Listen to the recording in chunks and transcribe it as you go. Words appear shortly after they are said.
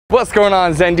What's going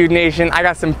on, Zen Dude Nation? I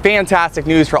got some fantastic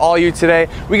news for all you today.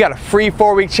 We got a free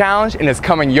 4-week challenge and it's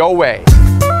coming your way.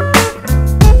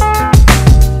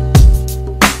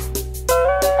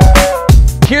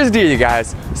 Here's the deal, you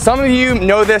guys. Some of you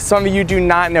know this, some of you do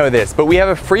not know this, but we have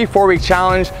a free 4-week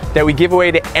challenge that we give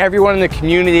away to everyone in the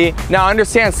community. Now,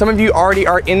 understand, some of you already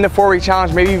are in the 4-week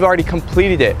challenge, maybe you've already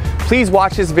completed it. Please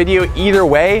watch this video either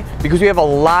way, because we have a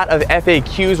lot of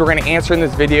FAQs we're gonna answer in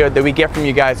this video that we get from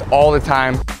you guys all the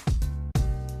time.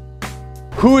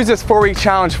 Who is this 4-week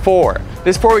challenge for?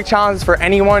 This 4-week challenge is for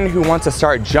anyone who wants to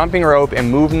start jumping rope and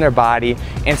moving their body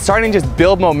and starting to just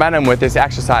build momentum with this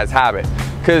exercise habit.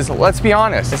 Because let's be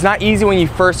honest, it's not easy when you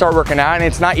first start working out, and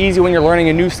it's not easy when you're learning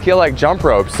a new skill like jump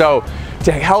rope. So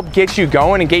to help get you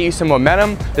going and get you some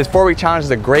momentum, this 4-week challenge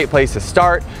is a great place to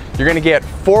start. You're gonna get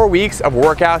 4 weeks of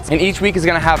workouts, and each week is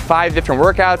gonna have 5 different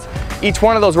workouts. Each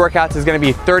one of those workouts is gonna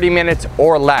be 30 minutes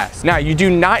or less. Now, you do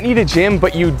not need a gym,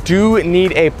 but you do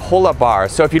need a pull-up bar.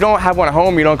 So if you don't have one at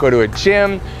home, you don't go to a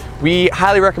gym, we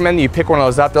highly recommend that you pick one of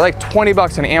those up. They're like 20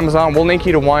 bucks on Amazon. We'll link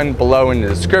you to one below in the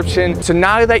description. So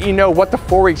now that you know what the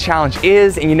 4-week challenge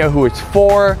is and you know who it's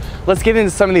for, let's get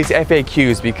into some of these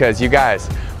FAQs, because you guys,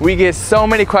 we get so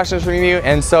many questions from you,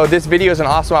 and so this video is an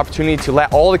awesome opportunity to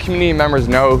let all the community members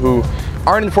know who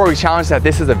aren't in the 4-week challenge that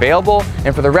this is available,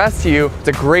 and for the rest of you, it's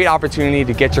a great opportunity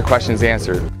to get your questions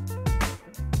answered.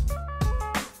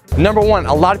 Number one,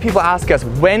 a lot of people ask us,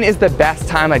 when is the best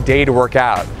time of day to work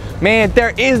out? Man,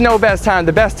 there is no best time.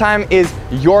 The best time is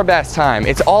your best time.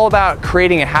 It's all about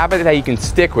creating a habit that you can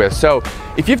stick with. So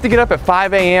if you have to get up at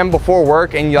 5 a.m. before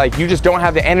work and you just don't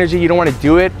have the energy, you don't want to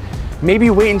do it,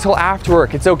 maybe wait until after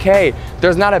work. It's okay.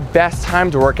 There's not a best time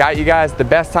to work out, you guys. The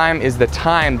best time is the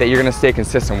time that you're gonna stay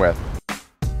consistent with.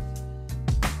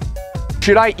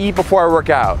 Should I eat before I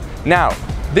work out? Now,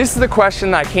 this is the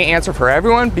question that I can't answer for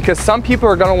everyone, because some people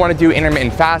are gonna wanna do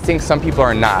intermittent fasting, some people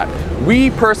are not.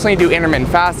 We personally do intermittent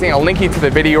fasting. I'll link you to the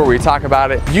video where we talk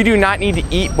about it. You do not need to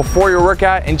eat before your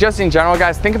workout, and just in general,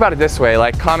 guys, think about it this way,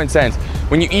 like common sense.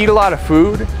 When you eat a lot of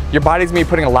food, your body's gonna be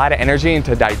putting a lot of energy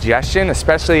into digestion,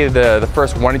 especially the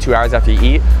first 1 to 2 hours after you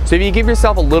eat. So if you give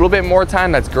yourself a little bit more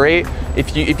time, that's great.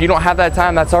 If you don't have that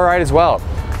time, that's all right as well.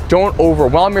 Don't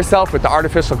overwhelm yourself with the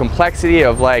artificial complexity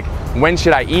of like, when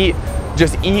should I eat?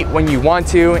 Just eat when you want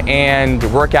to and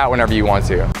work out whenever you want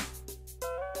to.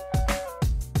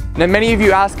 Now, many of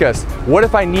you ask us, what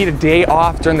if I need a day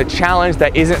off during the challenge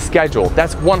that isn't scheduled?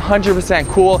 That's 100%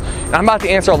 cool. And I'm about to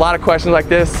answer a lot of questions like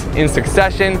this in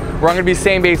succession, where I'm gonna be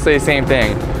saying basically the same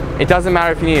thing. It doesn't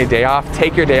matter if you need a day off,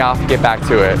 take your day off and get back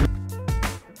to it.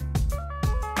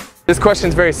 This question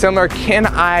is very similar. Can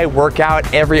I work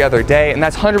out every other day? And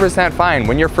that's 100% fine.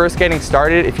 When you're first getting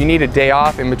started, if you need a day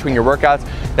off in between your workouts,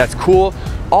 that's cool.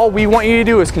 All we want you to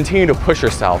do is continue to push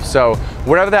yourself. So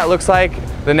whatever that looks like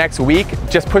the next week,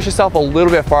 just push yourself a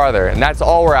little bit farther, and that's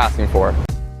all we're asking for.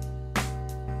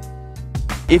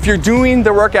 If you're doing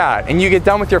the workout and you get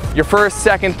done with your first,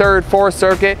 second, third, fourth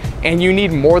circuit, and you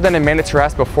need more than a minute to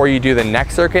rest before you do the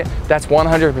next circuit, that's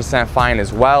 100% fine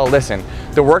as well. Listen,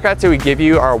 the workouts that we give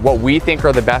you are what we think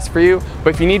are the best for you,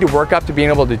 but if you need to work up to being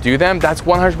able to do them, that's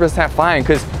 100% fine,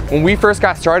 because when we first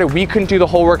got started, we couldn't do the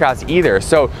whole workouts either.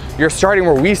 So you're starting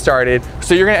where we started,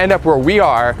 so you're gonna end up where we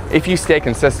are if you stay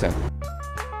consistent.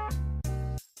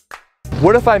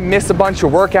 What if I miss a bunch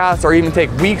of workouts or even take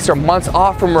weeks or months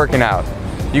off from working out?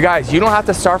 You guys, you don't have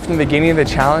to start from the beginning of the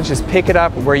challenge. Just pick it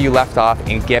up where you left off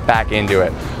and get back into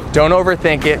it. Don't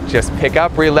overthink it, just pick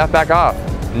up where you left back off.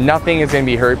 Nothing is gonna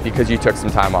be hurt because you took some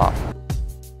time off.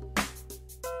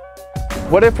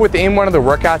 What if within one of the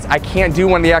workouts, I can't do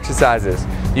one of the exercises?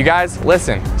 You guys,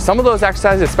 listen, some of those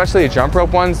exercises, especially the jump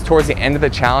rope ones, towards the end of the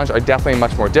challenge are definitely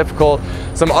much more difficult.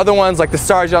 Some other ones, like the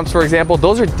star jumps, for example,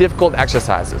 those are difficult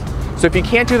exercises. So if you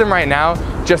can't do them right now,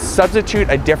 just substitute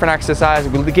a different exercise.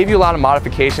 We'll give you a lot of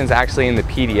modifications actually in the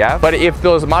PDF, but if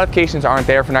those modifications aren't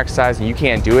there for an exercise and you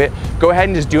can't do it, go ahead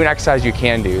and just do an exercise you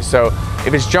can do. So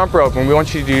if it's jump rope and we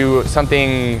want you to do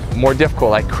something more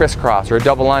difficult like crisscross or a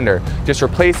double under, just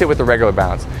replace it with a regular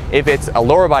bounce. If it's a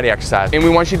lower body exercise and we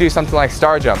want you to do something like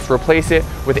star jumps, replace it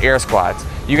with air squats.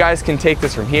 You guys can take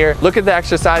this from here, look at the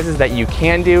exercises that you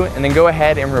can do, and then go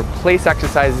ahead and replace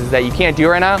exercises that you can't do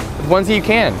right now with ones that you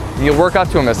can. And you'll work up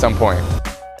to them at some point.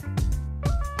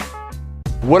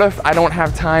 What if I don't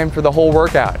have time for the whole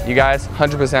workout? You guys,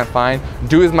 100% fine.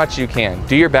 Do as much as you can.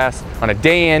 Do your best on a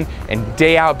day in and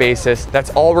day out basis. That's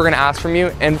all we're gonna ask from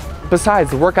you. And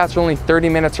besides, the workouts are only 30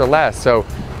 minutes or less, so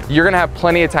you're gonna have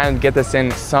plenty of time to get this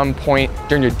in some point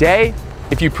during your day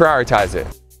if you prioritize it.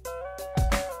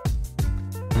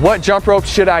 What jump rope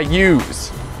should I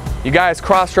use? You guys,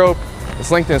 cross rope It's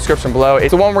linked in the description below.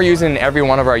 It's the one we're using in every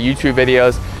one of our YouTube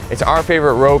videos. It's our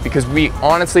favorite rope because we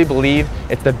honestly believe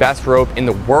it's the best rope in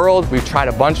the world. We've tried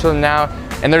a bunch of them now,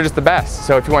 and they're just the best.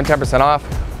 So if you want 10% off,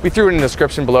 we threw it in the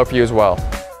description below for you as well.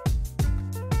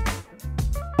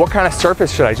 What kind of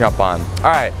surface should I jump on?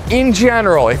 All right, in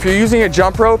general, if you're using a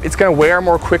jump rope, it's gonna wear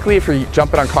more quickly if you're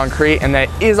jumping on concrete, and that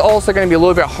is also gonna be a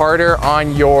little bit harder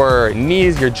on your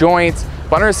knees, your joints.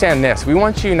 But understand this, we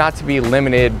want you not to be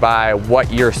limited by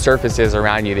what your surface is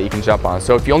around you that you can jump on.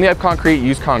 So if you only have concrete,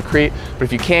 use concrete, but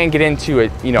if you can get into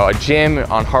a gym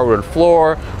on hardwood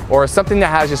floor or something that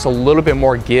has just a little bit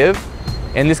more give,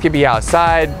 and this could be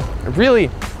outside, really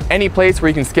any place where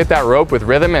you can skip that rope with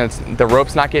rhythm and the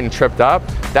rope's not getting tripped up,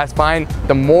 that's fine.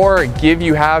 The more give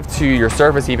you have to your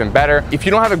surface, even better. If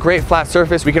you don't have a great flat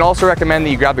surface, we can also recommend that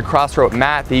you grab the cross rope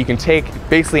mat that you can take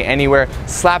basically anywhere,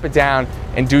 slap it down,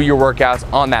 and do your workouts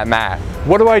on that mat.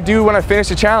 What do I do when I finish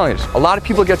the challenge? A lot of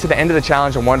people get to the end of the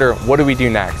challenge and wonder, what do we do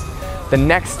next? The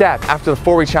next step after the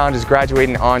 4-week challenge is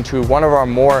graduating onto one of our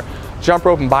more jump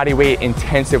rope and body weight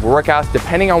intensive workouts,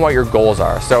 depending on what your goals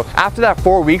are. So after that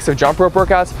 4 weeks of jump rope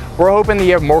workouts, we're hoping that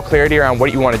you have more clarity around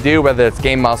what you want to do, whether it's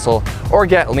gain muscle or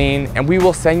get lean, and we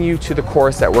will send you to the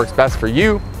course that works best for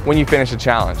you when you finish the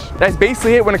challenge. That's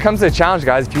basically it when it comes to the challenge,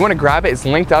 guys. If you want to grab it, it's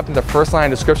linked up in the first line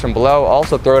description below. I'll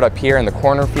also throw it up here in the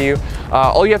corner for you.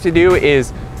 All you have to do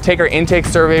is take our intake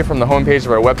survey from the homepage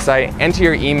of our website, enter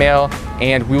your email,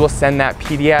 and we will send that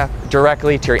PDF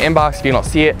directly to your inbox. If you don't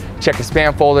see it, check your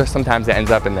spam folder. Sometimes it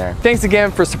ends up in there. Thanks again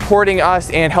for supporting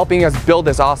us and helping us build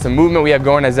this awesome movement we have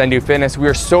going at Zen Do Fitness. We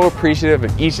are so appreciative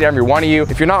of each and every one of you.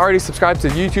 If you're not already subscribed to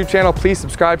the YouTube channel, please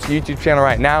subscribe to the YouTube channel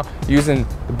right now using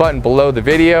the button below the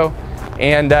video.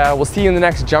 And we'll see you in the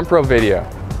next jump rope video.